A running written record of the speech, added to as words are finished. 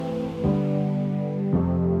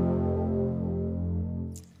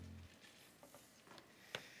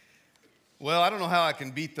Well, I don't know how I can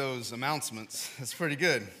beat those announcements. That's pretty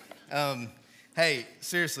good. Hey,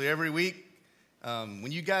 seriously, every week,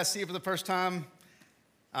 when you guys see it for the first time,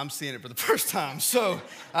 I'm seeing it for the first time. So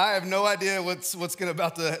I have no idea what's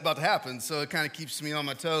about to happen. So it kind of keeps me on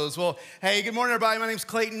my toes. Well, hey, good morning, everybody. My name's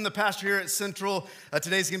Clayton, the pastor here at Central.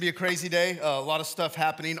 Today's going to be a crazy day. A lot of stuff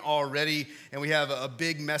happening already, and we have a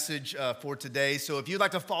big message for today. So if you'd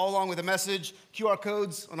like to follow along with the message, QR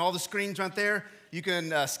codes on all the screens right there, you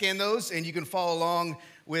can scan those, and you can follow along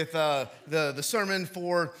with the sermon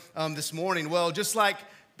for this morning. Well, just like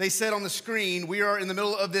they said on the screen, we are in the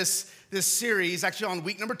middle of this series, actually on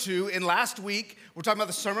week number 2. And last week, we're talking about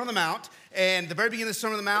the Sermon on the Mount. And the very beginning of the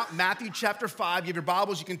Sermon on the Mount, Matthew chapter 5. You have your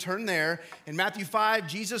Bibles, you can turn there. In Matthew 5,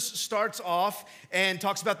 Jesus starts off and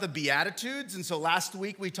talks about the Beatitudes. And so last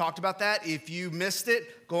week, we talked about that. If you missed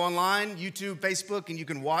it, go online, YouTube, Facebook, and you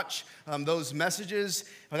can watch those messages,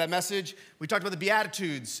 or that message. We talked about the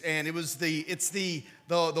Beatitudes, and it's the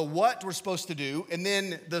what we're supposed to do. And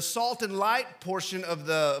then the salt and light portion of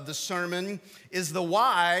the sermon is the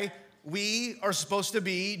why we are supposed to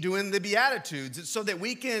be doing the Beatitudes. It's so that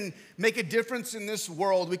we can make a difference in this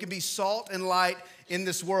world. We can be salt and light in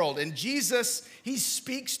this world. And Jesus, he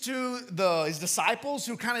speaks to his disciples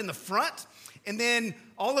who are kind of in the front, and then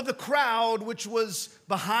all of the crowd, which was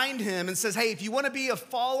behind him, and says, hey, if you want to be a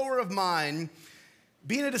follower of mine,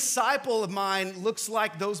 being a disciple of mine looks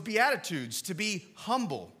like those Beatitudes, to be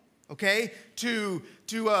humble, okay? To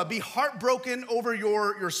be heartbroken over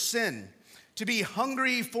your sin, to be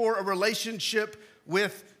hungry for a relationship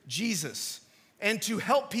with Jesus, and to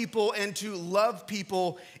help people and to love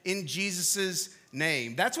people in Jesus'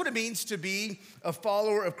 name. That's what it means to be a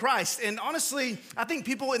follower of Christ. And honestly, I think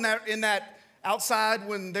people in that outside,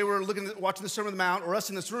 when they were watching the Sermon on the Mount, or us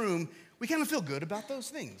in this room, we kind of feel good about those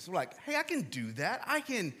things. We're like, hey, I can do that. I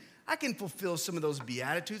can fulfill some of those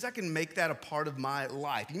Beatitudes. I can make that a part of my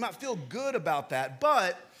life. You might feel good about that,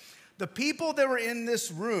 but the people that were in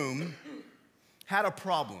this room had a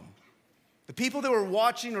problem. The people that were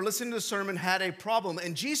watching or listening to the sermon had a problem,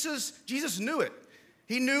 and Jesus knew it.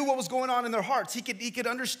 He knew what was going on in their hearts. He could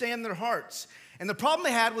understand their hearts. And the problem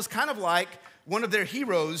they had was kind of like one of their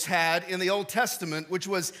heroes had in the Old Testament, which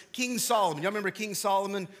was King Solomon. Y'all remember King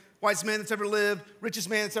Solomon? Wisest man that's ever lived, richest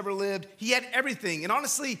man that's ever lived. He had everything, and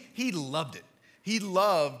honestly, he loved it. He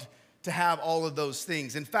loved to have all of those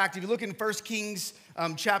things. In fact, if you look in 1 Kings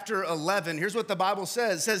chapter 11, here's what the Bible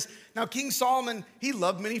says. It says, now King Solomon, he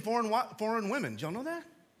loved many foreign women. Did y'all know that?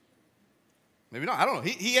 Maybe not, I don't know.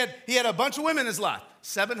 He had a bunch of women in his life,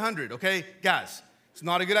 700, okay? Guys, it's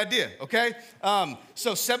not a good idea, okay?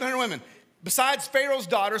 So 700 women. Besides Pharaoh's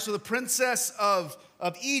daughter, so the princess of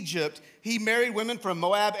Egypt, he married women from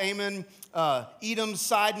Moab, Ammon, Edom,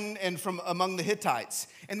 Sidon, and from among the Hittites.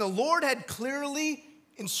 And the Lord had clearly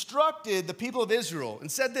instructed the people of Israel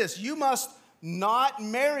and said this, you must not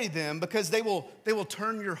marry them because they will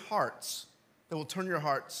turn your hearts. They will turn your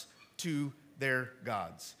hearts to their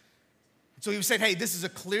gods. So he was saying, hey, this is a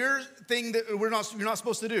clear thing that you're not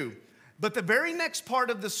supposed to do. But the very next part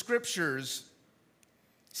of the scriptures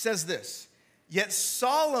says this, yet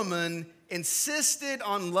Solomon insisted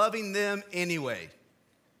on loving them anyway.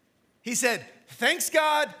 He said, thanks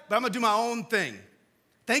God, but I'm going to do my own thing.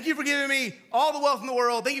 Thank you for giving me all the wealth in the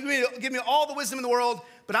world. Thank you for giving me all the wisdom in the world,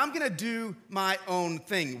 but I'm going to do my own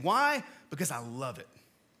thing. Why? Because I love it.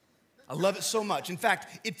 I love it so much. In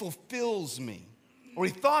fact, it fulfills me. Or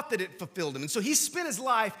he thought that it fulfilled him. And so he spent his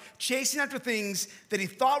life chasing after things that he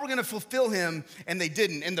thought were going to fulfill him, and they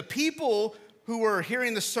didn't. And the people who were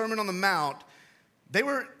hearing the Sermon on the Mount, they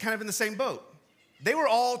were kind of in the same boat. They were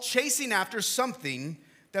all chasing after something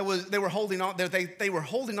that they were holding on. They were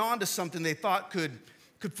holding on to something they thought could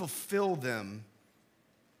fulfill them.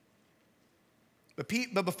 But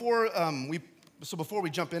before we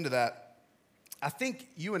jump into that, I think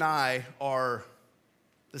you and I are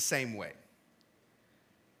the same way.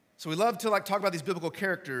 So we love to talk about these biblical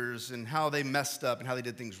characters and how they messed up and how they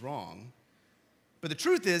did things wrong. But the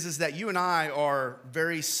truth is that you and I are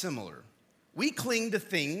very similar. We cling to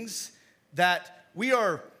things that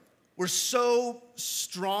we're so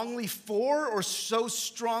strongly for or so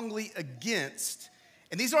strongly against.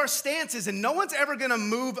 And these are our stances, and no one's ever gonna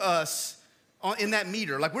move us in that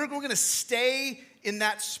meter. Like we're gonna stay in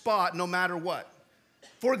that spot no matter what.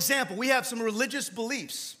 For example, we have some religious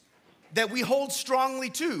beliefs that we hold strongly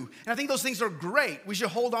to. And I think those things are great. We should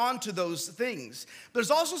hold on to those things. But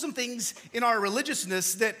there's also some things in our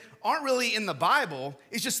religiousness that aren't really in the Bible.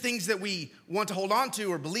 It's just things that we want to hold on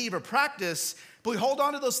to or believe or practice. But we hold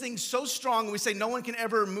on to those things so strong, and we say no one can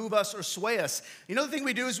ever move us or sway us. You know, the thing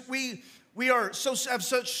we do is we have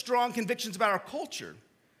such strong convictions about our culture.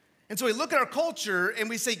 And so we look at our culture and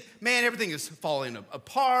we say, man, everything is falling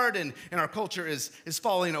apart and our culture is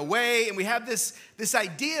falling away. And we have this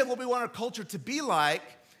idea of what we want our culture to be like,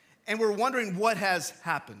 and we're wondering what has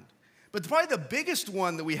happened. But probably the biggest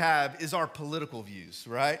one that we have is our political views,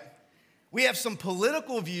 right? We have some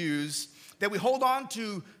political views that we hold on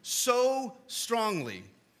to so strongly.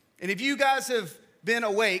 And if you guys have been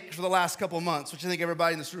awake for the last couple of months, which I think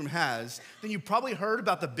everybody in this room has, then you probably heard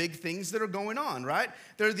about the big things that are going on, right?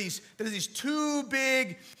 There are these two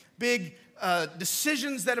big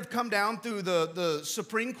decisions that have come down through the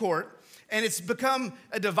Supreme Court, and it's become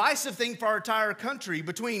a divisive thing for our entire country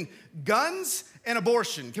between guns and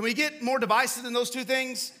abortion. Can we get more divisive than those two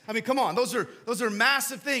things? I mean, come on, those are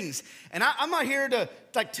massive things. And I'm not here to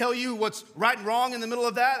like tell you what's right and wrong in the middle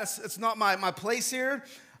of that. It's not my place here.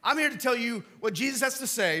 I'm here to tell you what Jesus has to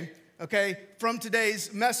say, okay, from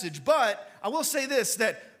today's message. But I will say this,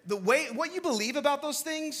 that what you believe about those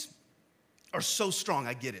things are so strong.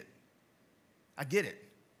 I get it. I get it.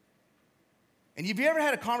 And have you ever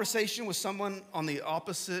had a conversation with someone on the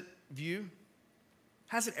opposite view?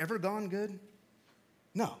 Has it ever gone good?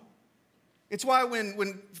 No. It's why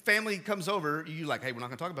when family comes over, you're like, hey, we're not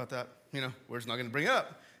going to talk about that. You know, we're just not going to bring it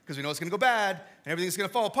up, because we know it's going to go bad and everything's going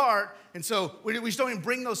to fall apart. And so we just don't even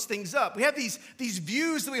bring those things up. We have these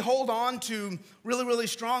views that we hold on to really, really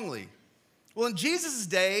strongly. Well, in Jesus'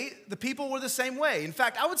 day, the people were the same way. In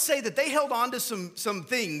fact, I would say that they held on to some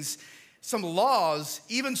things, some laws,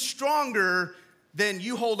 even stronger than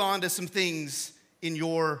you hold on to some things in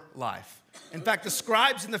your life. In fact, the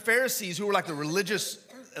scribes and the Pharisees, who were like the religious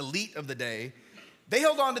elite of the day, they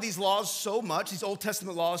held on to these laws so much, these Old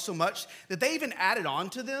Testament laws so much, that they even added on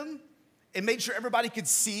to them and made sure everybody could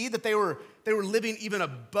see that they were living even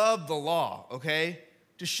above the law, okay?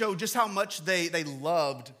 To show just how much they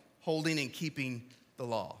loved holding and keeping the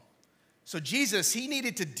law. So Jesus, he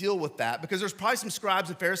needed to deal with that, because there's probably some scribes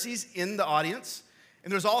and Pharisees in the audience.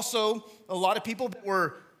 And there's also a lot of people that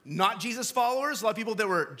were not Jesus followers, a lot of people that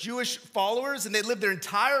were Jewish followers, and they lived their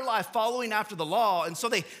entire life following after the law. And so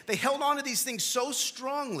they held on to these things so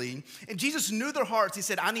strongly, and Jesus knew their hearts. He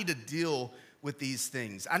said, I need to deal with these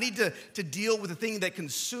things. I need to deal with the thing that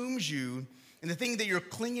consumes you and the thing that you're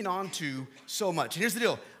clinging on to so much. And here's the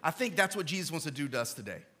deal. I think that's what Jesus wants to do to us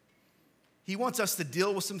today. He wants us to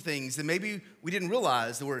deal with some things that maybe we didn't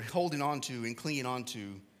realize that we're holding on to and clinging on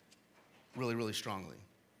to really, really strongly.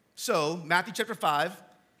 So, Matthew chapter 5,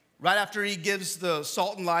 right after he gives the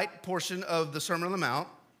salt and light portion of the Sermon on the Mount,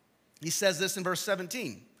 he says this in verse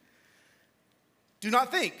 17. Do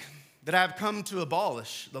not think that I have come to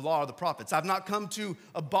abolish the law of the prophets. I've not come to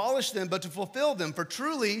abolish them, but to fulfill them. For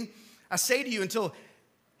truly, I say to you, until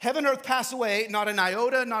heaven and earth pass away, not an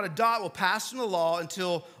iota, not a dot will pass from the law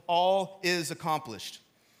until all is accomplished.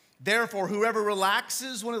 Therefore, whoever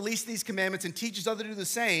relaxes one of the least of these commandments and teaches others to do the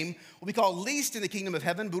same will be called least in the kingdom of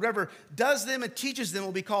heaven. But whoever does them and teaches them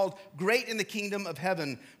will be called great in the kingdom of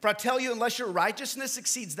heaven. For I tell you, unless your righteousness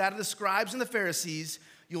exceeds that of the scribes and the Pharisees,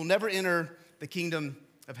 you'll never enter the kingdom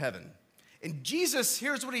of heaven. And Jesus,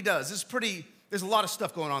 here's what he does. There's a lot of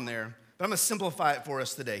stuff going on there, but I'm going to simplify it for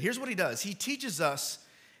us today. Here's what he does. He teaches us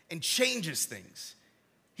and changes things.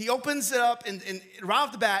 He opens it up and right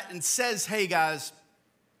off the bat and says, hey guys,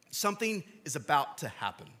 something is about to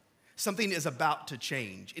happen. Something is about to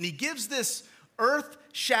change. And he gives this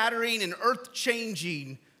earth-shattering and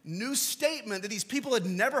earth-changing new statement that these people had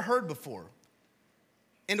never heard before.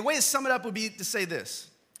 And the way to sum it up would be to say this.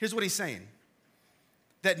 Here's what he's saying.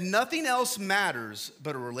 That nothing else matters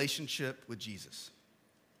but a relationship with Jesus.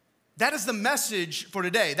 That is the message for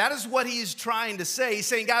today. That is what he is trying to say. He's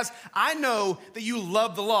saying, guys, I know that you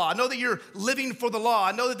love the law. I know that you're living for the law.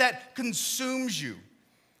 I know that that consumes you.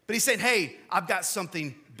 But he's saying, hey, I've got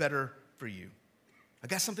something better for you. I've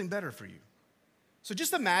got something better for you. So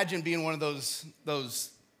just imagine being one of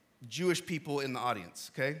those Jewish people in the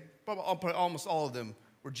audience, okay? Probably almost all of them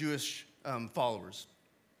were Jewish followers.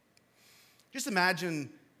 Just imagine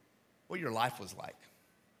what your life was like.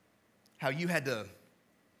 How you had to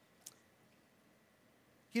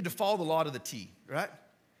follow the law to the T, right?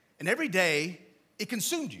 And every day, it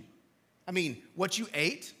consumed you. I mean, what you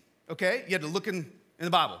ate, okay? You had to look in the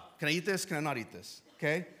Bible. Can I eat this? Can I not eat this?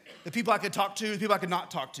 Okay? The people I could talk to, the people I could not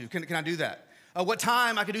talk to. Can I do that? What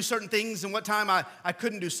time I could do certain things and what time I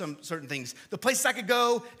couldn't do some certain things. The places I could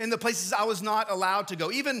go and the places I was not allowed to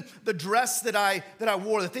go. Even the dress that I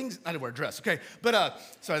wore, the things, I didn't wear a dress, okay? But,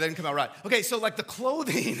 sorry, that didn't come out right. Okay, so like the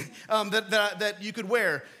clothing that you could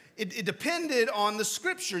wear, it depended on the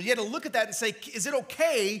scripture. You had to look at that and say, is it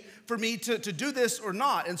okay for me to do this or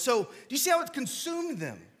not? And so, do you see how it consumed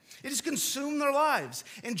them? It has consumed their lives.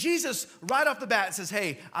 And Jesus, right off the bat, says,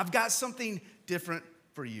 hey, I've got something different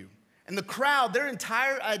for you. And the crowd, their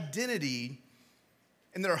entire identity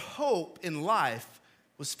and their hope in life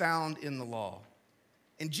was found in the law.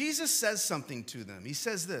 And Jesus says something to them. He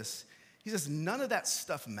says this. He says, none of that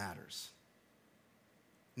stuff matters.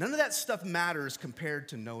 None of that stuff matters compared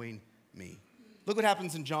to knowing me. Look what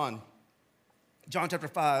happens in John chapter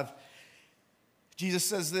 5. Jesus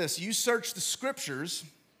says this, you search the scriptures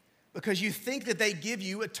because you think that they give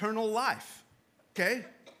you eternal life, okay?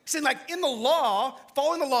 He's saying like in the law,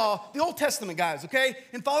 following the law, the Old Testament guys, okay?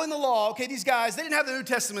 And following the law, okay, these guys, they didn't have the New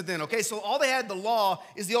Testament then, okay? So all they had, the law,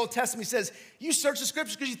 is the Old Testament. He says, you search the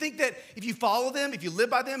scriptures because you think that if you follow them, if you live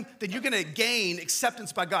by them, then you're gonna gain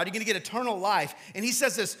acceptance by God. You're gonna get eternal life. And he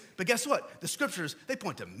says this, but guess what? The scriptures, they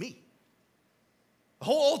point to me. The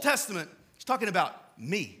whole Old Testament is talking about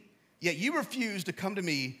me. Yet you refuse to come to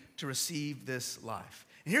me to receive this life.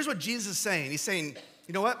 And here's what Jesus is saying. He's saying,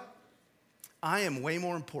 you know what? I am way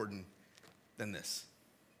more important than this.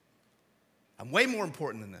 I'm way more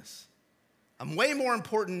important than this. I'm way more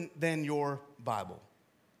important than your Bible.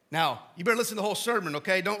 Now, you better listen to the whole sermon,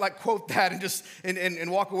 okay? Don't like quote that and just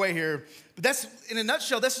and walk away here. But that's, in a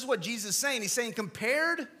nutshell, this is what Jesus is saying. He's saying,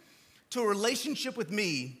 compared to a relationship with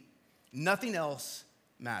me, nothing else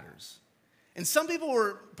matters. And some people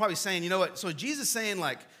were probably saying, you know what, so Jesus is saying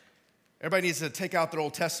like, everybody needs to take out their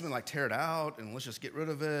Old Testament, like tear it out and let's just get rid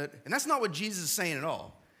of it. And that's not what Jesus is saying at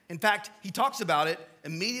all. In fact, he talks about it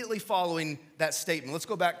immediately following that statement. Let's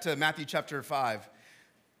go back to Matthew chapter 5.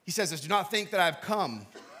 He says this, do not think that I've come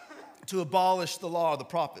to abolish the law or the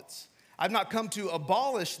prophets. I've not come to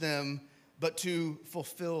abolish them, but to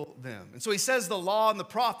fulfill them. And so he says the law and the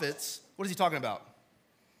prophets, what is he talking about?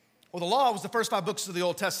 Well, the law was the first 5 books of the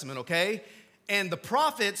Old Testament, okay? And the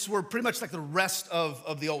prophets were pretty much like the rest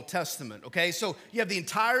of the Old Testament, okay? So you have the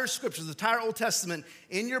entire scriptures, the entire Old Testament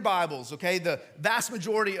in your Bibles, okay? The vast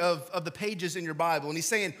majority of the pages in your Bible. And he's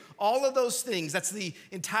saying all of those things, that's the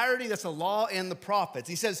entirety, that's the law and the prophets.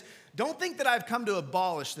 He says, don't think that I've come to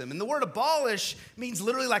abolish them. And the word abolish means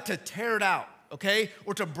literally like to tear it out, okay?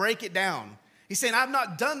 Or to break it down. He's saying, I've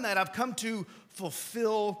not done that. I've come to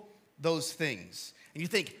fulfill those things. And you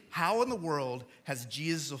think, how in the world has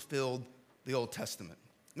Jesus fulfilled the Old Testament?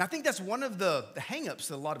 And I think that's one of the hang-ups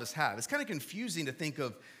that a lot of us have. It's kind of confusing to think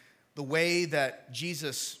of the way that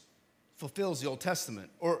Jesus fulfills the Old Testament.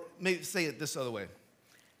 Or maybe say it this other way.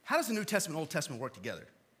 How does the New Testament and Old Testament work together?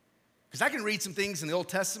 Because I can read some things in the Old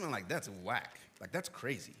Testament like, that's whack. Like, that's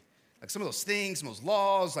crazy. Like some of those things, some of those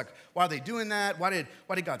laws, like why are they doing that? Why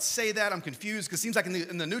did God say that? I'm confused because it seems like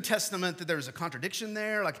in the New Testament that there's a contradiction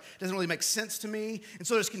there. Like it doesn't really make sense to me. And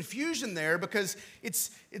so there's confusion there because it's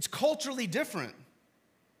culturally different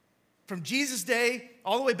from Jesus' day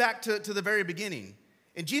all the way back to the very beginning.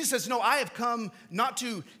 And Jesus says, no, I have come not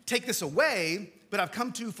to take this away, but I've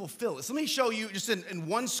come to fulfill it. So let me show you just in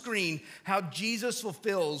one screen how Jesus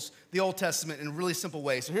fulfills the Old Testament in a really simple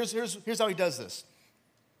way. So here's how he does this.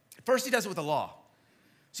 First, he does it with the law.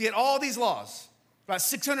 So you had all these laws, about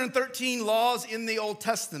 613 laws in the Old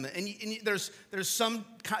Testament. And there's some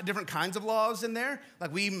different kinds of laws in there.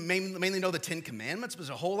 Like we mainly know the 10 Commandments, but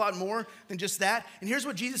there's a whole lot more than just that. And here's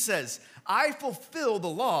what Jesus says. I fulfill the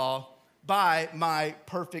law by my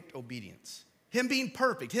perfect obedience. Him being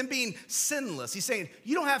perfect, him being sinless. He's saying,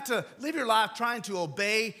 you don't have to live your life trying to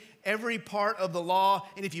obey every part of the law,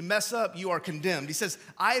 and if you mess up, you are condemned. He says,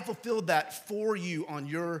 I have fulfilled that for you on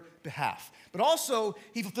your behalf. But also,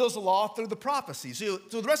 he fulfills the law through the prophecies. So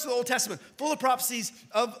the rest of the Old Testament, full of prophecies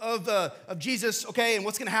of Jesus, okay, and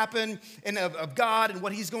what's going to happen, and of God and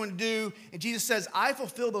what he's going to do. And Jesus says, I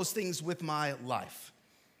fulfill those things with my life.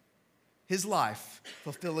 His life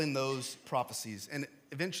fulfilling those prophecies, and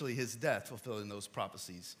eventually his death fulfilling those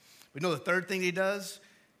prophecies. We know the third thing he does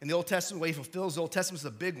in the Old Testament, the way he fulfills the Old Testament is a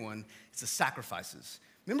big one. It's the sacrifices.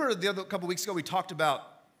 Remember the other couple weeks ago we talked about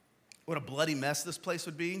what a bloody mess this place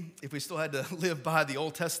would be if we still had to live by the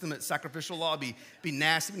Old Testament sacrificial law. It'd be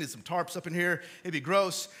nasty. We need some tarps up in here. It'd be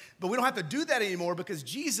gross. But we don't have to do that anymore because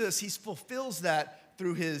Jesus, he fulfills that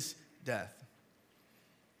through his death.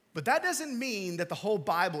 But that doesn't mean that the whole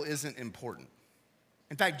Bible isn't important.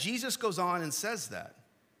 In fact, Jesus goes on and says that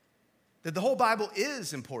the whole Bible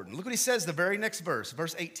is important. Look what he says the very next verse,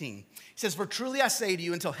 verse 18. He says, for truly I say to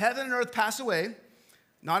you, until heaven and earth pass away,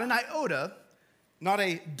 not an iota, not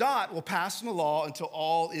a dot will pass from the law until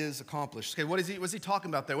all is accomplished. Okay, what's he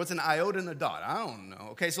talking about there? What's an iota and a dot? I don't know.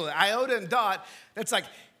 Okay, so the iota and dot, that's like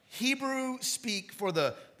Hebrew speak for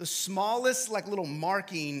the smallest like little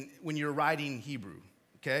marking when you're writing Hebrew.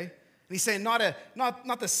 Okay? And he's saying not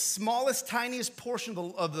the smallest, tiniest portion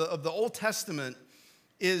of the Old Testament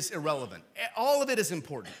is irrelevant. All of it is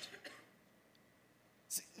important.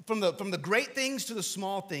 From the great things to the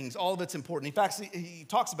small things, all of it's important. In fact, he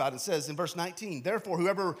talks about it, says in verse 19, therefore,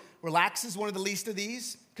 whoever relaxes one of the least of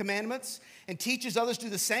these commandments and teaches others to do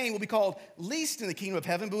the same will be called least in the kingdom of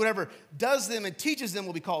heaven, but whoever does them and teaches them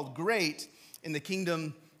will be called great in the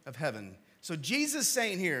kingdom of heaven. So Jesus is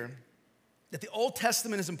saying here that the Old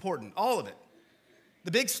Testament is important, all of it.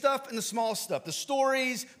 The big stuff and the small stuff, the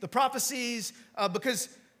stories, the prophecies, because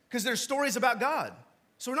there's stories about God.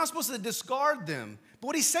 So we're not supposed to discard them. But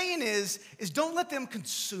what he's saying is don't let them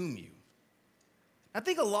consume you. I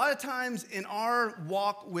think a lot of times in our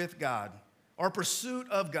walk with God, our pursuit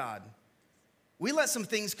of God, we let some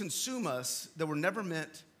things consume us that were never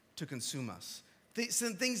meant to consume us.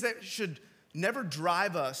 Some things that should never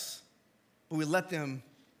drive us, but we let them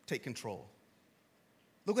take control.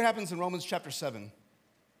 Look what happens in Romans chapter 7.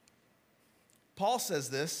 Paul says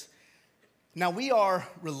this, now we are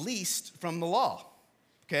released from the law,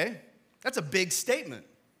 okay? That's a big statement.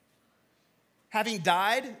 Having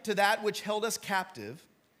died to that which held us captive,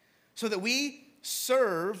 so that we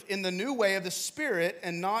serve in the new way of the Spirit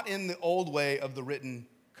and not in the old way of the written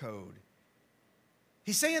code.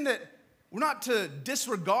 He's saying that we're not to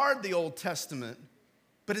disregard the Old Testament,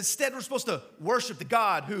 but instead we're supposed to worship the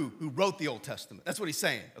God who wrote the Old Testament. That's what he's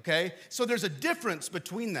saying, okay? So there's a difference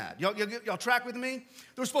between that. Y'all track with me?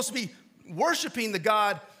 We're supposed to be worshiping the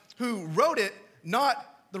God who wrote it, not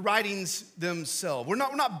the writings themselves. We're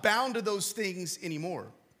not bound to those things anymore.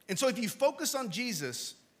 And so if you focus on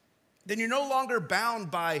Jesus, then you're no longer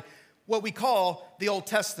bound by what we call the Old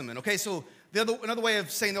Testament. Okay, so another way of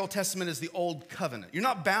saying the Old Testament is the Old Covenant. You're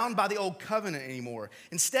not bound by the Old Covenant anymore.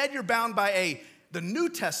 Instead, you're bound by the New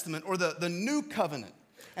Testament or the New Covenant.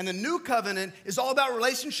 And the New Covenant is all about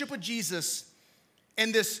relationship with Jesus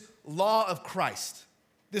and this law of Christ,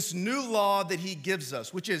 this new law that he gives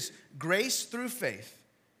us, which is grace through faith.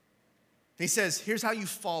 He says, here's how you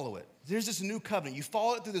follow it. There's this new covenant. You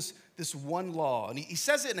follow it through this one law. And he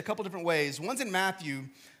says it in a couple different ways. One's in Matthew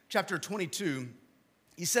chapter 22.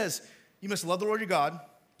 He says, you must love the Lord your God.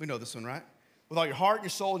 We know this one, right? With all your heart, your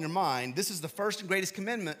soul, and your mind. This is the first and greatest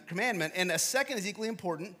commandment. And a second is equally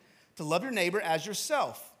important, to love your neighbor as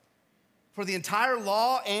yourself. For the entire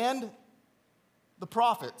law and the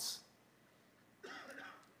prophets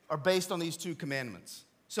are based on these two commandments.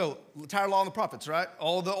 So, the entire law and the prophets, right?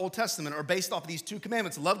 All the Old Testament are based off of these two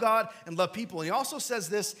commandments, love God and love people. And he also says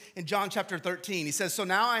this in John chapter 13. He says, so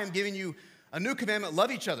now I am giving you a new commandment, love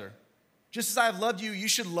each other. Just as I have loved you, you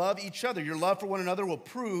should love each other. Your love for one another will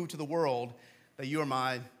prove to the world that you are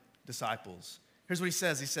my disciples. Here's what he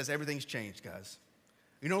says. He says, everything's changed, guys.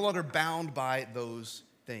 You're no longer bound by those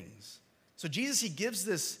things. So Jesus, he gives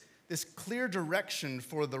this clear direction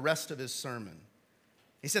for the rest of his sermon.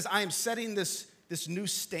 He says, I am setting this new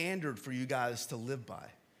standard for you guys to live by.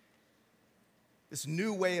 This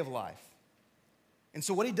new way of life. And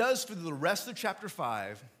so what he does for the rest of chapter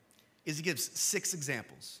 5 is he gives 6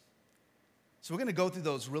 examples. So we're going to go through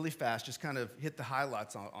those really fast, just kind of hit the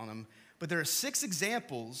highlights on them. But there are 6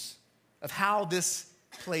 examples of how this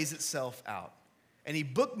plays itself out. And he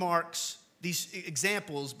bookmarks these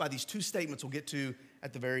examples by these 2 statements we'll get to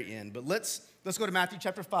at the very end. But let's go to Matthew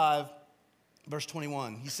chapter 5, verse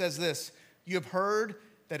 21. He says this, you have heard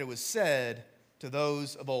that it was said to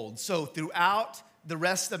those of old. So throughout the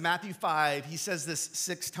rest of Matthew 5, he says this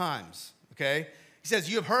 6 times, okay? He says,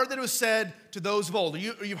 you have heard that it was said to those of old. Or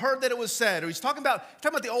you've heard that it was said. Or he's talking about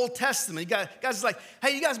the Old Testament. Guys is like,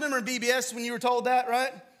 hey, you guys remember in BBS when you were told that,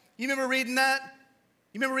 right? You remember reading that?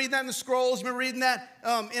 You remember reading that in the scrolls? You remember reading that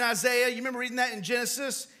in Isaiah? You remember reading that in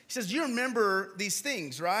Genesis? He says, you remember these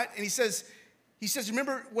things, right? And he says,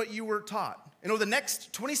 remember what you were taught. And over the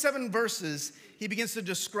next 27 verses, he begins to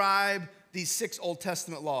describe these 6 Old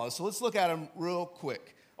Testament laws. So let's look at them real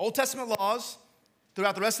quick. Old Testament laws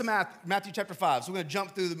throughout the rest of Matthew chapter 5. So we're going to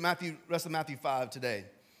jump through the rest of Matthew 5 today.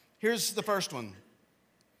 Here's the first one.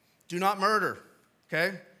 Do not murder,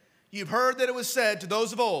 okay? You've heard that it was said to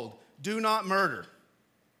those of old, do not murder.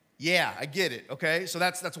 Yeah, I get it, okay? So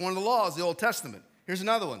that's one of the laws of the Old Testament. Here's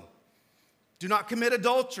another one. Do not commit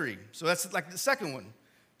adultery. So that's like the second one.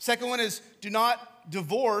 Second one is do not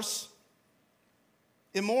divorce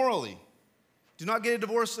immorally. Do not get a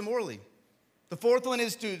divorce immorally. The fourth one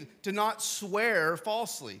is to not swear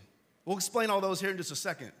falsely. We'll explain all those here in just a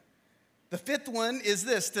second. The fifth one is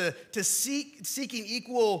this, seeking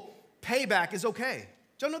equal payback is okay.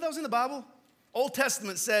 Did y'all know that was in the Bible? Old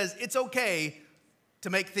Testament says it's okay to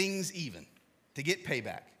make things even, to get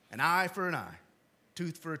payback. An eye for an eye,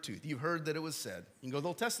 tooth for a tooth. You've heard that it was said. You can go to the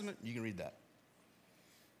Old Testament, you can read that.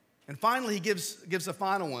 And finally, he gives a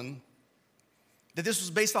final one. that this was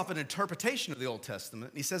based off an interpretation of the Old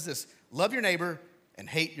Testament. And he says this, love your neighbor and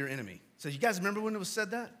hate your enemy. So you guys remember when it was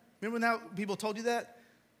said that? Remember when people told you that?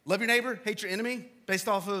 Love your neighbor, hate your enemy, based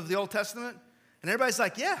off of the Old Testament? And everybody's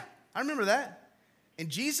like, yeah, I remember that. And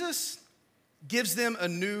Jesus gives them a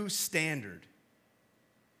new standard.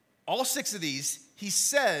 All 6 of these, he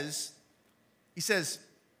says,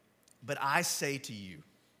 but I say to you.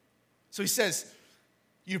 So he says,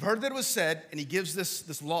 you've heard that it was said, and he gives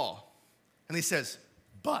this law. And he says,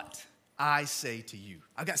 but I say to you.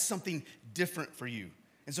 I've got something different for you.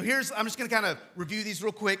 And so I'm just gonna kind of review these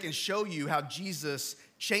real quick and show you how Jesus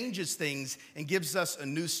changes things and gives us a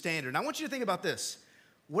new standard. And I want you to think about this.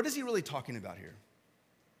 What is he really talking about here?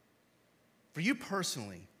 For you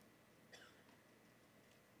personally,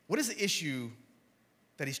 what is the issue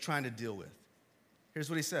that he's trying to deal with? Here's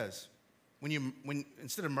what he says. When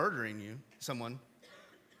instead of murdering someone,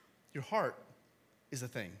 your heart is the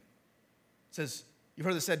thing. It says, you've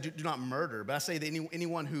heard it said, do not murder. But I say that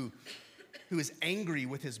anyone who is angry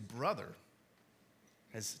with his brother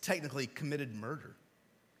has technically committed murder.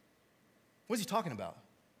 What is he talking about?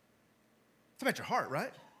 It's about your heart,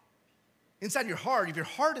 right? Inside your heart, if your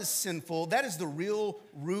heart is sinful, that is the real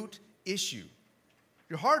root issue.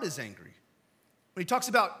 Your heart is angry. When he talks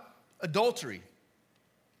about adultery,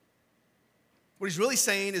 what he's really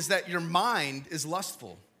saying is that your mind is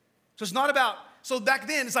lustful. So it's not about, so back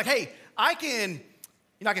then it's like, hey, I can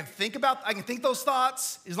think those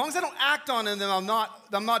thoughts. As long as I don't act on them, then I'm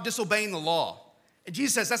not disobeying the law. And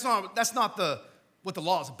Jesus says that's not what the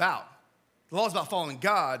law is about. The law is about following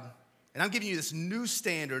God. And I'm giving you this new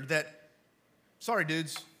standard that, sorry,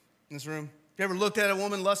 dudes in this room, if you ever looked at a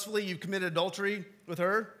woman lustfully, you've committed adultery with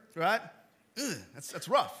her, right? Ugh, that's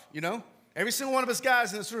rough, you know? Every single one of us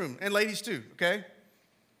guys in this room, and ladies too, okay?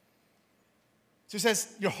 So he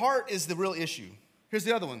says, your heart is the real issue. Here's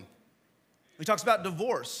the other one. He talks about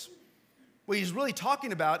divorce. What he's really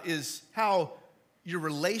talking about is how your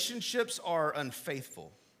relationships are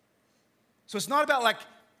unfaithful. So it's not about like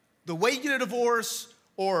the way you get a divorce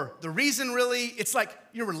or the reason really. It's like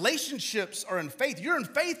your relationships are unfaithful. You're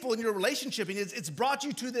unfaithful in your relationship and it's brought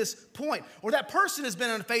you to this point. Or that person has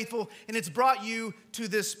been unfaithful and it's brought you to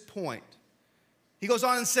this point. He goes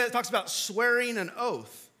on and talks about swearing an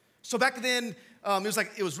oath. So back then,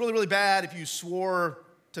 it was really, really bad if you swore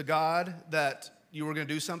to God that you were going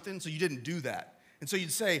to do something, so you didn't do that. And so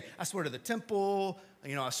you'd say, I swear to the temple,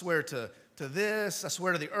 I swear to this, I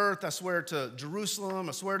swear to the earth, I swear to Jerusalem,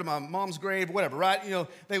 I swear to my mom's grave, whatever, right?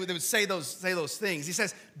 They would say those things. He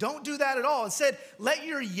says, don't do that at all. Instead, let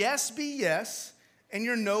your yes be yes and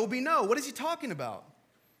your no be no. What is he talking about?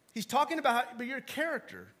 He's talking about your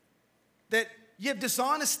character, that you have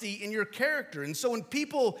dishonesty in your character. And so when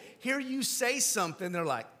people hear you say something, they're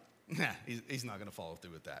like, nah, he's not going to follow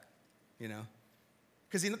through with that,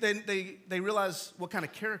 Because they realize what kind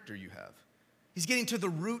of character you have. He's getting to the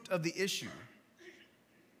root of the issue.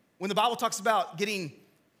 When the Bible talks about getting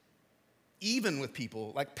even with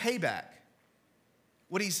people, like payback,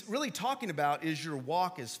 what he's really talking about is your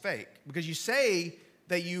walk is fake. Because you say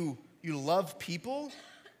that you love people,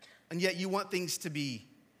 and yet you want things to be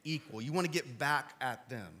equal. You want to get back at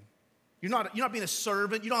them. You're not being a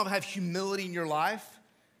servant. You don't have humility in your life.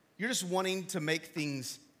 You're just wanting to make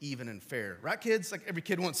things even and fair. Right, kids? Like every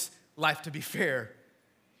kid wants life to be fair.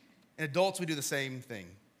 And adults, we do the same thing.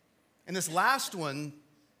 And this last one's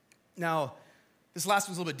a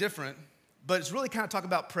little bit different, but it's really kind of talking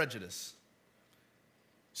about prejudice.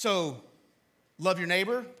 So, love your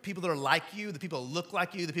neighbor, people that are like you, the people that look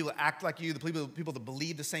like you, the people that act like you, the people that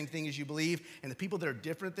believe the same thing as you believe, and the people that are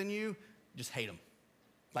different than you, just hate them,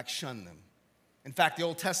 like shun them. In fact, the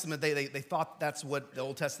Old Testament, they thought that's what the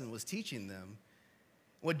Old Testament was teaching them.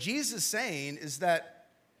 What Jesus is saying is that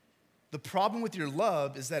the problem with your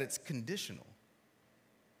love is that it's conditional.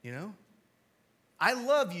 I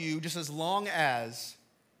love you just as long as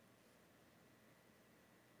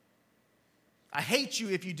I hate you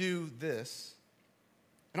if you do this.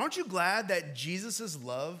 And aren't you glad that Jesus'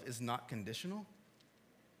 love is not conditional?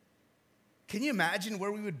 Can you imagine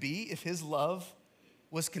where we would be if his love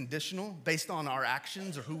was conditional based on our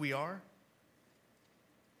actions or who we are?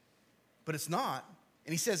 But it's not.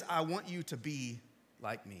 And he says, I want you to be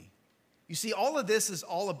like me. You see, all of this is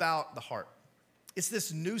all about the heart. It's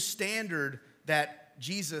this new standard that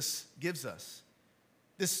Jesus gives us.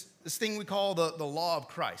 This thing we call the law of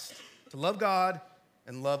Christ, to love God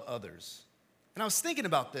and love others. And I was thinking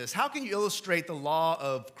about this. How can you illustrate the law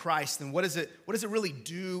of Christ and what does it really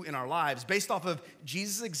do in our lives based off of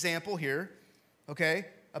Jesus' example here, okay,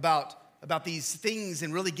 about these things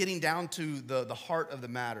and really getting down to the heart of the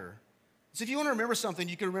matter. So if you want to remember something,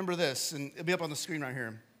 you can remember this, and it'll be up on the screen right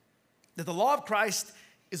here, that the law of Christ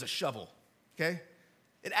is a shovel, okay?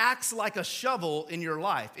 It acts like a shovel in your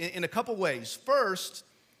life in a couple ways. First,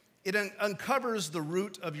 it uncovers the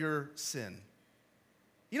root of your sin.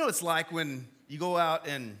 You know what it's like when you go out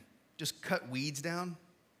and just cut weeds down?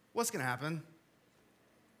 What's going to happen?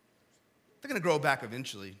 They're going to grow back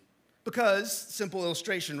eventually. Because, simple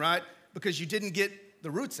illustration, right? Because you didn't get the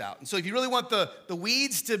roots out. And so if you really want the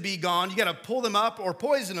weeds to be gone, you got to pull them up or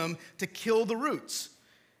poison them to kill the roots.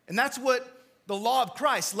 And that's what the law of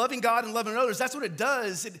Christ, loving God and loving others, that's what it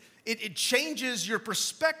does. It changes your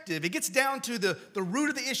perspective. It gets down to the root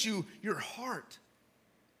of the issue, your heart.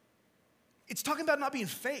 It's talking about not being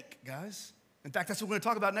fake, guys. In fact, that's what we're going to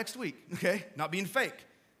talk about next week, okay? Not being fake.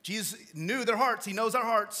 Jesus knew their hearts. He knows our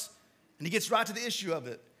hearts, and he gets right to the issue of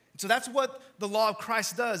it. So that's what the law of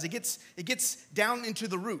Christ does. It gets down into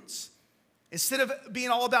the roots. Instead of being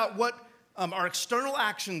all about what our external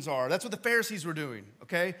actions are, that's what the Pharisees were doing,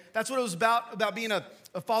 okay? That's what it was about being a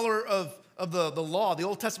follower of the law. The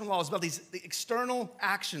Old Testament law is about the external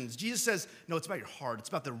actions. Jesus says, no, it's about your heart. It's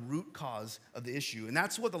about the root cause of the issue. And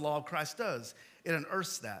that's what the law of Christ does. It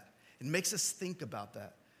unearths that. It makes us think about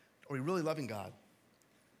that. Are we really loving God?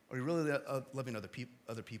 Are we really loving other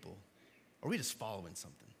people? Or are we just following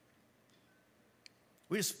something?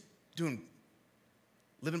 We're just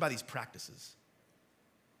living by these practices.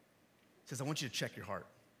 It says, I want you to check your heart.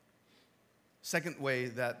 Second way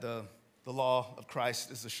that the law of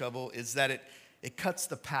Christ is the shovel is that it cuts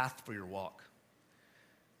the path for your walk.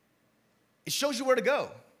 It shows you where to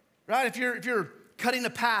go, right? If you're cutting a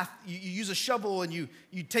path, you use a shovel and you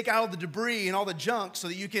take out all the debris and all the junk so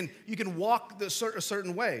that you can walk a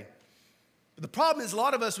certain way. But the problem is a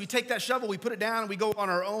lot of us, we take that shovel, we put it down, and we go on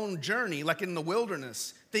our own journey, like in the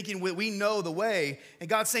wilderness, thinking we know the way. And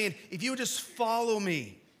God's saying, if you would just follow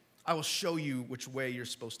me, I will show you which way you're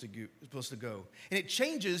supposed to go. And it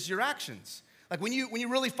changes your actions. Like when you're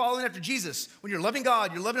really following after Jesus, when you're loving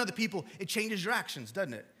God, you're loving other people, it changes your actions,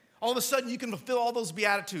 doesn't it? All of a sudden, you can fulfill all those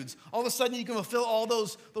beatitudes. All of a sudden, you can fulfill all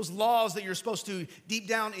those laws that you're supposed to deep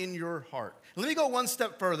down in your heart. Let me go one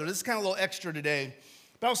step further. This is kind of a little extra today.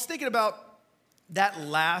 But I was thinking about that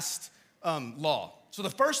last law. So the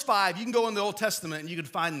first 5, you can go in the Old Testament and you can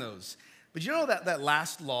find those. But you know that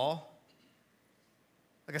last law,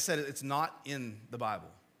 like I said, it's not in the Bible.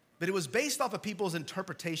 But it was based off of people's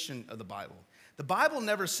interpretation of the Bible. The Bible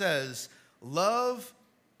never says, love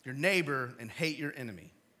your neighbor and hate your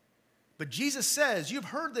enemy. But Jesus says, you've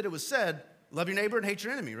heard that it was said, love your neighbor and hate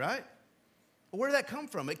your enemy, right? Well, where did that come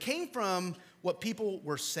from? It came from what people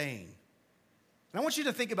were saying. And I want you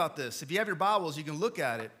to think about this. If you have your Bibles, you can look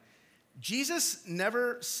at it. Jesus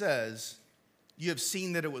never says, you have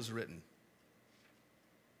seen that it was written.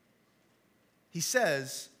 He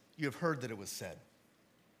says, you have heard that it was said.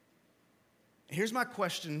 Here's my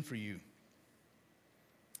question for you.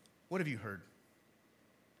 What have you heard?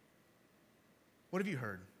 What have you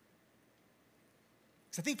heard?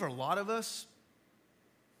 Because I think for a lot of us,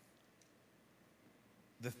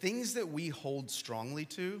 the things that we hold strongly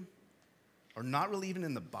to are not really even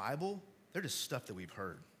in the Bible. They're just stuff that we've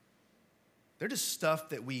heard. They're just stuff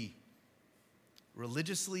that we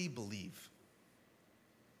religiously believe.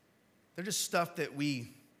 They're just stuff that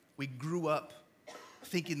we grew up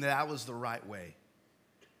thinking that was the right way.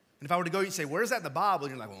 And if I were to go and say, where's that in the Bible?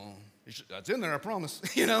 And you're like, well, that's in there, I promise.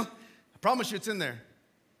 I promise you it's in there.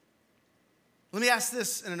 Let me ask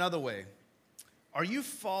this in another way. Are you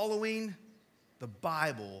following the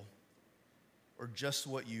Bible or just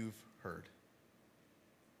what you've heard?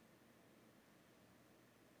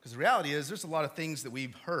 Because the reality is there's a lot of things that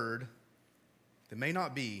we've heard that may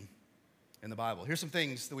not be in the Bible. Here's some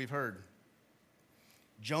things that we've heard.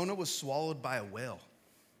 Jonah was swallowed by a whale.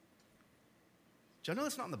 Did you know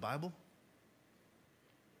that's not in the Bible?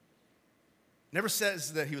 Never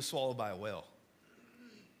says that he was swallowed by a whale.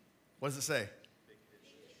 What does it say?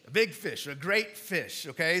 A big fish, a great fish,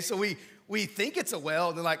 okay? So we think it's a whale,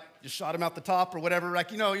 and then like just shot him out the top or whatever.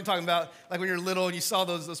 Like, you're talking about like when you're little and you saw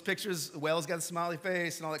those pictures, the whale's got a smiley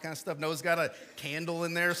face and all that kind of stuff. Noah's got a candle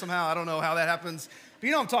in there somehow. I don't know how that happens. But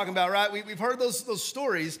you know what I'm talking about, right? We've heard those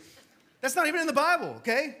stories. That's not even in the Bible,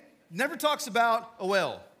 okay? Never talks about a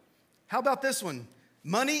whale. How about this one?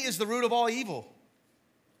 Money is the root of all evil.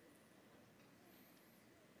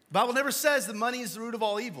 The Bible never says that money is the root of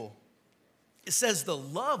all evil. It says the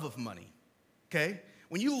love of money, okay?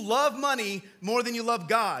 When you love money more than you love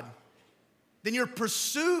God, then your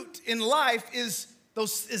pursuit in life is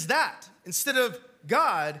that instead of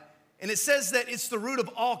God. And it says that it's the root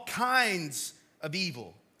of all kinds of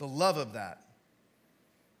evil, the love of that.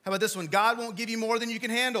 How about this one? God won't give you more than you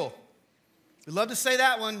can handle. We love to say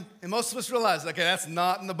that one, and most of us realize, okay, that's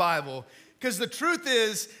not in the Bible. Because the truth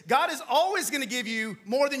is, God is always going to give you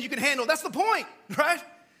more than you can handle. That's the point, right?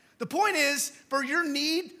 The point is for your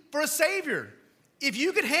need for a Savior. If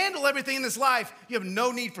you could handle everything in this life, you have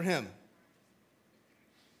no need for him.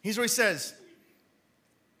 Here's what he says.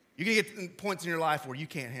 You're going to get points in your life where you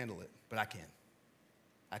can't handle it, but I can.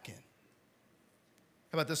 I can.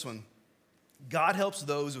 How about this one? God helps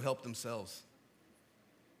those who help themselves.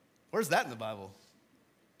 Where's that in the Bible?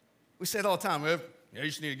 We say it all the time. You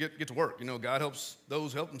just need to get to work. God helps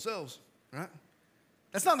those who help themselves, right?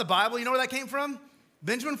 That's not in the Bible. You know where that came from?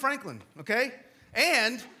 Benjamin Franklin, okay?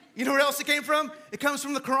 And you know where else it came from? It comes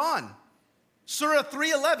from the Quran. Surah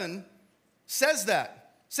 3:11 says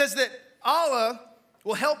that. Says that Allah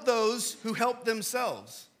will help those who help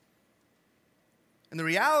themselves. And the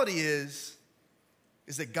reality is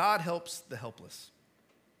that God helps the helpless.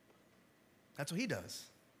 That's what he does.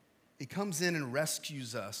 He comes in and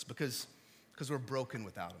rescues us because we're broken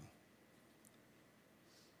without him.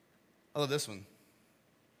 I love this one.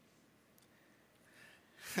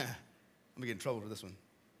 I'm going to get in trouble for this one.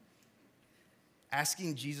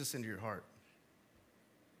 Asking Jesus into your heart.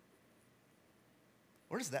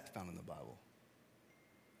 Where is that found in the Bible?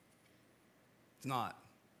 It's not.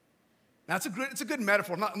 Now, it's a good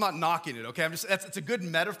metaphor. I'm not knocking it, okay? It's a good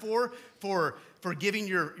metaphor for giving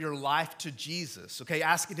your life to Jesus, okay?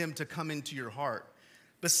 Asking him to come into your heart.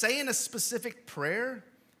 But saying a specific prayer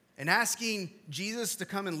and asking Jesus to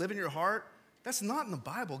come and live in your heart, that's not in the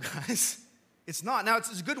Bible, guys. It's not. Now,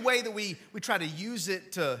 it's a good way that we try to use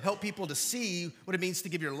it to help people to see what it means to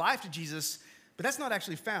give your life to Jesus, but that's not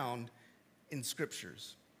actually found in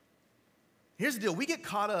scriptures. Here's the deal. We get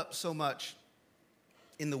caught up so much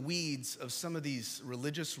in the weeds of some of these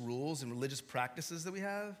religious rules and religious practices that we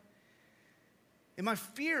have. And my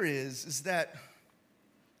fear is that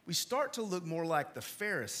we start to look more like the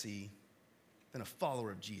Pharisee than a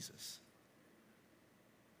follower of Jesus.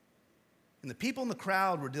 And the people in the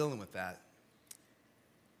crowd were dealing with that.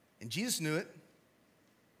 And Jesus knew it.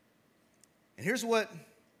 And here's what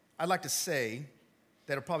I'd like to say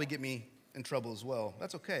that'll probably get me in trouble as well.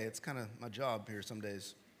 That's okay. It's kind of my job here some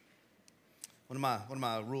days. One of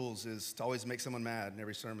my rules is to always make someone mad in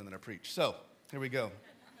every sermon that I preach. So, here we go.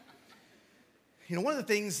 One of the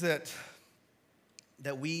things that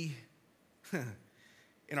we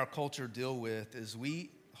in our culture deal with is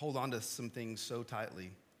we hold on to some things so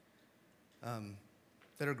tightly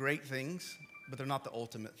that are great things, but they're not the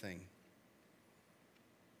ultimate thing.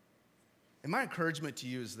 And my encouragement to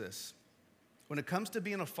you is this. When it comes to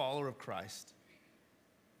being a follower of Christ,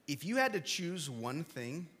 if you had to choose one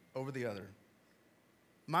thing over the other,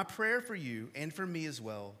 my prayer for you and for me as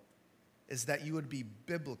well is that you would be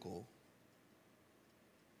biblical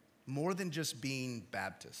more than just being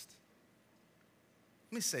Baptist.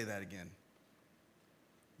 Let me say that again.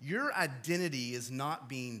 Your identity is not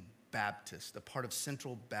being Baptist, a part of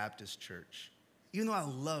Central Baptist Church. Even though I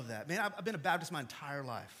love that. Man, I've been a Baptist my entire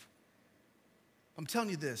life. I'm telling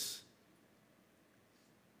you this.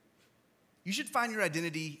 You should find your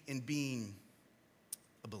identity in being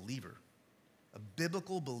a believer, a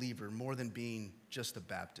biblical believer, more than being just a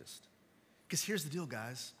Baptist. Because here's the deal,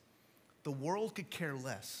 guys. The world could care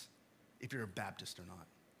less if you're a Baptist or not.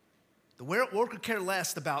 The world could care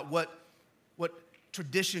less about what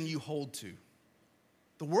tradition you hold to.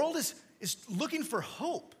 The world is looking for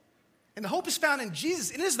hope. And the hope is found in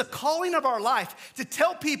Jesus. It is the calling of our life to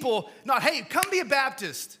tell people, not, hey, come be a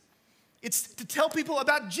Baptist. It's to tell people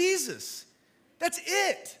about Jesus. That's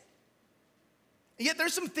it. And yet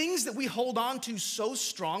there's some things that we hold on to so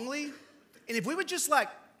strongly. And if we would just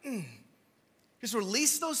just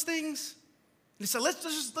release those things and say, let's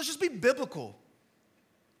just be biblical.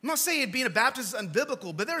 I'm not saying being a Baptist is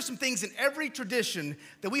unbiblical, but there are some things in every tradition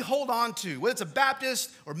that we hold on to, whether it's a Baptist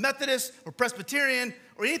or Methodist or Presbyterian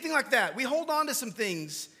or anything like that. We hold on to some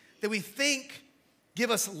things that we think give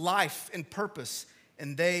us life and purpose,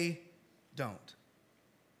 and they don't.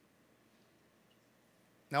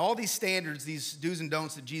 Now, all these standards, these do's and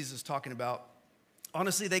don'ts that Jesus is talking about,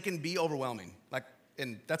 honestly, they can be overwhelming.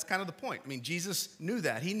 And that's kind of the point. I mean, Jesus knew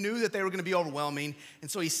that. He knew that they were going to be overwhelming. And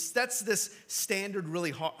so he sets this standard really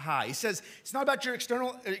high. He says, it's not about your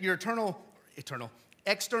external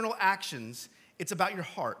actions. It's about your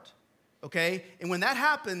heart, okay? And when that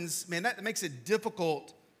happens, man, that makes it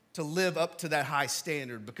difficult to live up to that high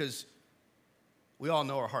standard because we all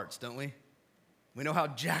know our hearts, don't we? We know how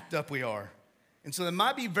jacked up we are. And so that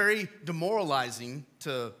might be very demoralizing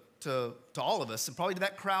to all of us and probably to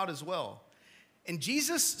that crowd as well. And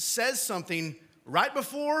Jesus says something right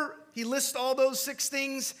before he lists all those 6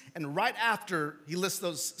 things, and right after he lists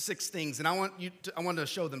those 6 things, and I want to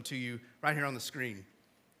show them to you right here on the screen.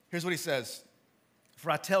 Here's what he says.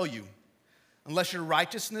 For I tell you, unless your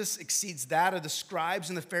righteousness exceeds that of the scribes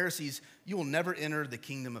and the Pharisees, you will never enter the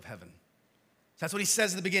kingdom of heaven. So that's what he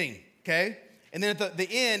says at the beginning, okay? And then at the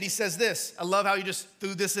end, he says this. I love how he just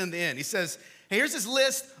threw this in the end. He says, hey, here's this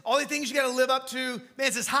list, all the things you got to live up to. Man,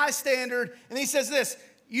 it's this high standard. And then he says this,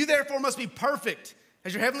 you therefore must be perfect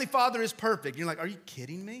as your heavenly Father is perfect. And you're like, are you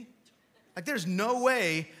kidding me? Like, there's no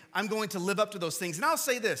way I'm going to live up to those things. And I'll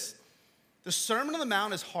say this, the Sermon on the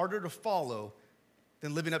Mount is harder to follow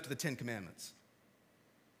than living up to the 10 Commandments.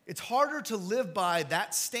 It's harder to live by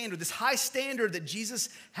that standard, this high standard that Jesus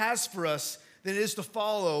has for us, than it is to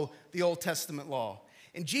follow the Old Testament law.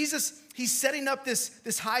 And Jesus, he's setting up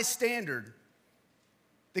this high standard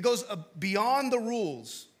that goes beyond the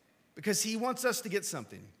rules because he wants us to get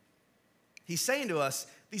something. He's saying to us,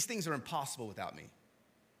 these things are impossible without me.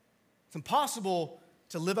 It's impossible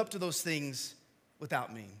to live up to those things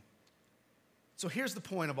without me. So here's the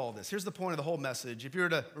point of all this. Here's the point of the whole message. If you were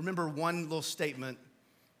to remember one little statement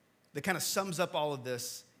that kind of sums up all of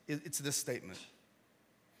this, it's this statement.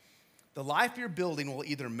 The life you're building will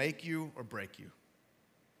either make you or break you.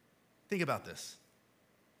 Think about this.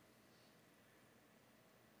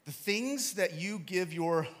 The things that you give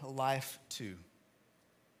your life to,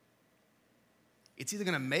 it's either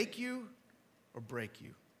going to make you or break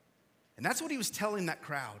you. And that's what he was telling that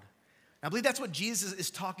crowd. And I believe that's what Jesus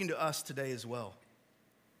is talking to us today as well.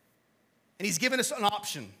 And he's given us an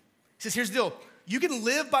option. He says, here's the deal. You can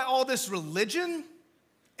live by all this religion,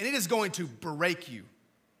 and it is going to break you.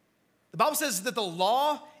 The Bible says that the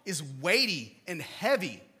law is weighty and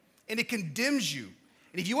heavy, and it condemns you.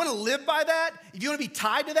 And if you want to live by that, if you want to be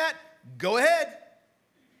tied to that, go ahead.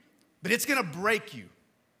 But it's going to break you.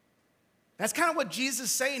 That's kind of what Jesus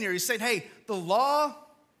is saying here. He's saying, hey, the law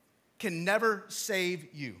can never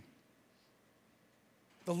save you.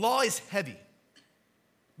 The law is heavy.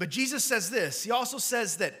 But Jesus says this. He also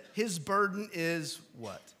says that his burden is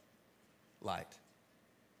what? Light.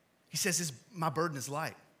 He says, my burden is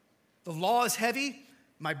light. The law is heavy.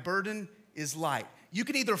 My burden is light. You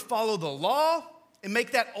can either follow the law and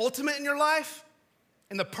make that ultimate in your life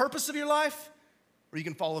and the purpose of your life, or you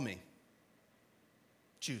can follow me.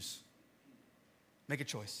 Choose. Make a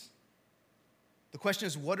choice. The question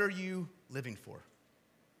is, what are you living for?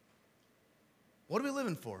 What are we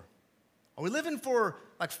living for? Are we living for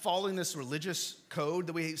like following this religious code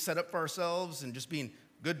that we set up for ourselves and just being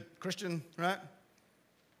good Christian, right?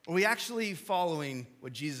 Are we actually following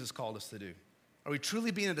what Jesus called us to do? Are we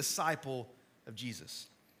truly being a disciple of Jesus?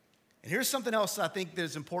 And here's something else I think that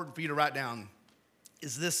is important for you to write down,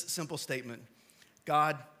 is this simple statement: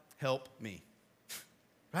 God, help me.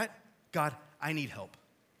 Right? God, I need help.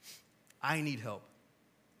 I need help.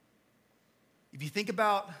 If you think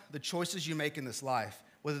about the choices you make in this life,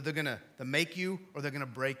 whether they're gonna make you or they're gonna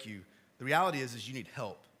break you, the reality is you need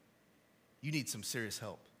help. You need some serious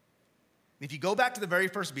help. And if you go back to the very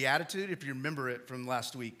first beatitude, if you remember it from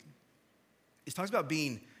last week, it talks about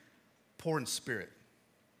being poor in spirit.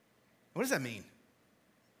 What does that mean?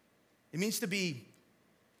 It means to be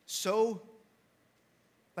so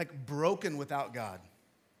like broken without God.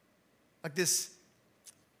 Like this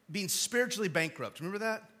being spiritually bankrupt. Remember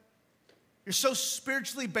that? You're so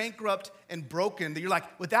spiritually bankrupt and broken that you're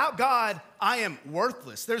like, without God, I am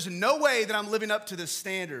worthless. There's no way that I'm living up to this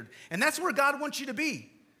standard. And that's where God wants you to be.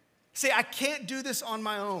 Say, I can't do this on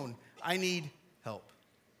my own. I need help.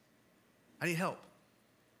 I need help.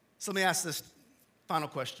 So let me ask this final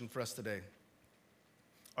question for us today.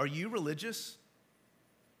 Are you religious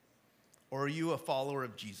or are you a follower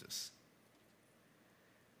of Jesus?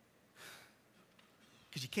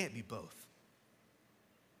 Because you can't be both.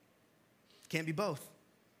 Can't be both.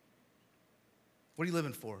 What are you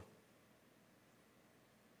living for? Are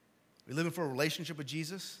you living for a relationship with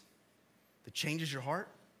Jesus that changes your heart?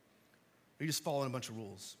 Or are you just following a bunch of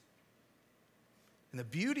rules? And the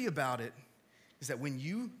beauty about it is that when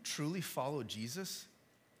you truly follow Jesus,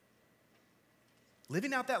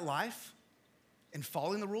 living out that life and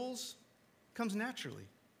following the rules comes naturally.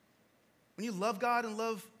 When you love God and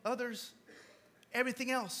love others,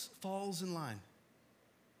 everything else falls in line.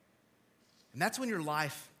 And that's when your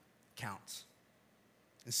life counts,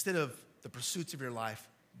 instead of the pursuits of your life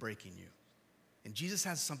breaking you. And Jesus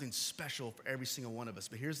has something special for every single one of us.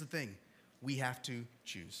 But here's the thing. We have to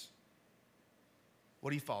choose.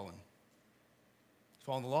 What are you following?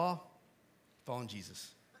 Following the law? Following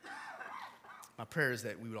Jesus? My prayer is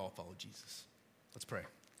that we would all follow Jesus. Let's pray.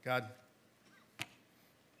 God,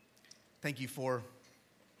 thank you for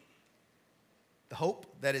the hope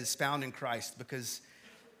that is found in Christ, because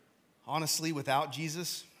honestly, without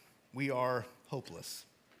Jesus, we are hopeless.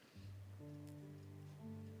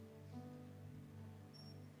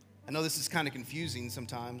 I know this is kind of confusing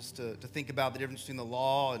sometimes to think about the difference between the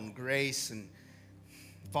law and grace and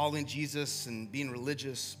following Jesus and being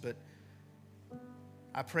religious, but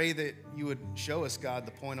I pray that you would show us, God,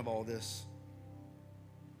 the point of all this.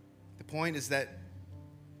 The point is that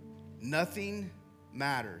nothing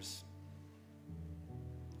matters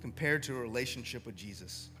compared to a relationship with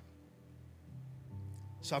Jesus.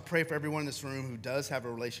 So I pray for everyone in this room who does have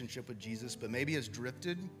a relationship with Jesus, but maybe has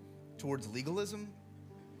drifted towards legalism,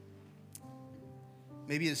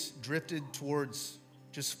 maybe has drifted towards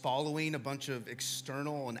just following a bunch of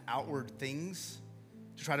external and outward things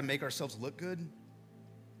to try to make ourselves look good.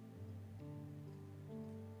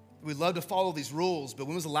 We love to follow these rules, but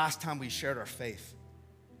when was the last time we shared our faith?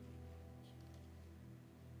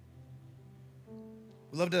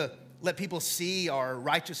 We love to let people see our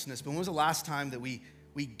righteousness, but when was the last time that we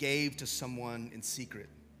gave to someone in secret?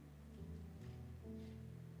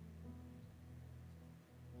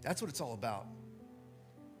 That's what it's all about.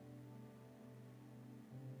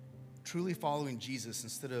 Truly following Jesus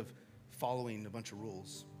instead of following a bunch of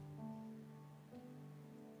rules.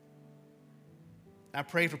 I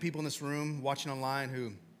pray for people in this room, watching online,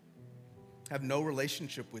 who have no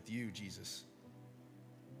relationship with you, Jesus.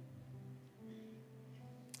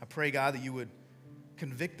 I pray, God, that you would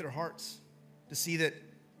convict their hearts to see that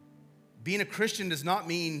being a Christian does not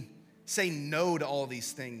mean saying no to all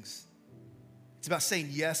these things. It's about saying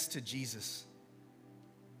yes to Jesus.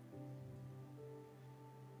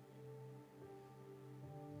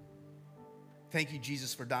 Thank you,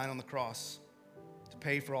 Jesus, for dying on the cross to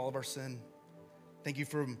pay for all of our sin. Thank you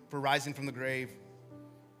for rising from the grave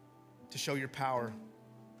to show your power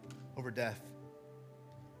over death.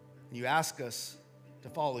 And you ask us to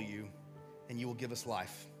follow you, and you will give us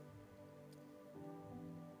life.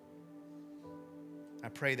 I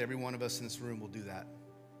pray that every one of us in this room will do that.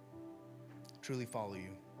 Truly follow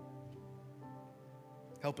you.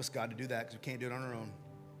 Help us, God, to do that, because we can't do it on our own.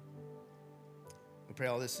 We pray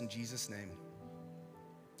all this in Jesus' name.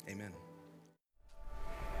 Amen.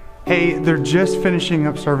 Hey, they're just finishing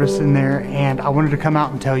up service in there, and I wanted to come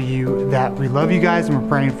out and tell you that we love you guys and we're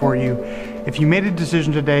praying for you. If you made a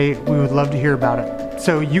decision today, we would love to hear about it.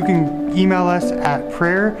 So you can email us at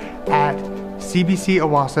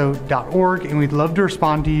prayer@cbcowasso.org, and we'd love to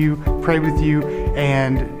respond to you, pray with you,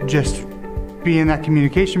 and just be in that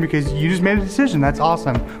communication, because you just made a decision. That's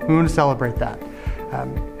awesome. We want to celebrate that.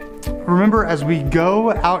 Remember, as we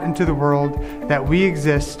go out into the world, that we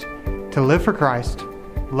exist to live for Christ,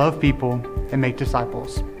 love people, and make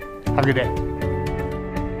disciples. Have a good day.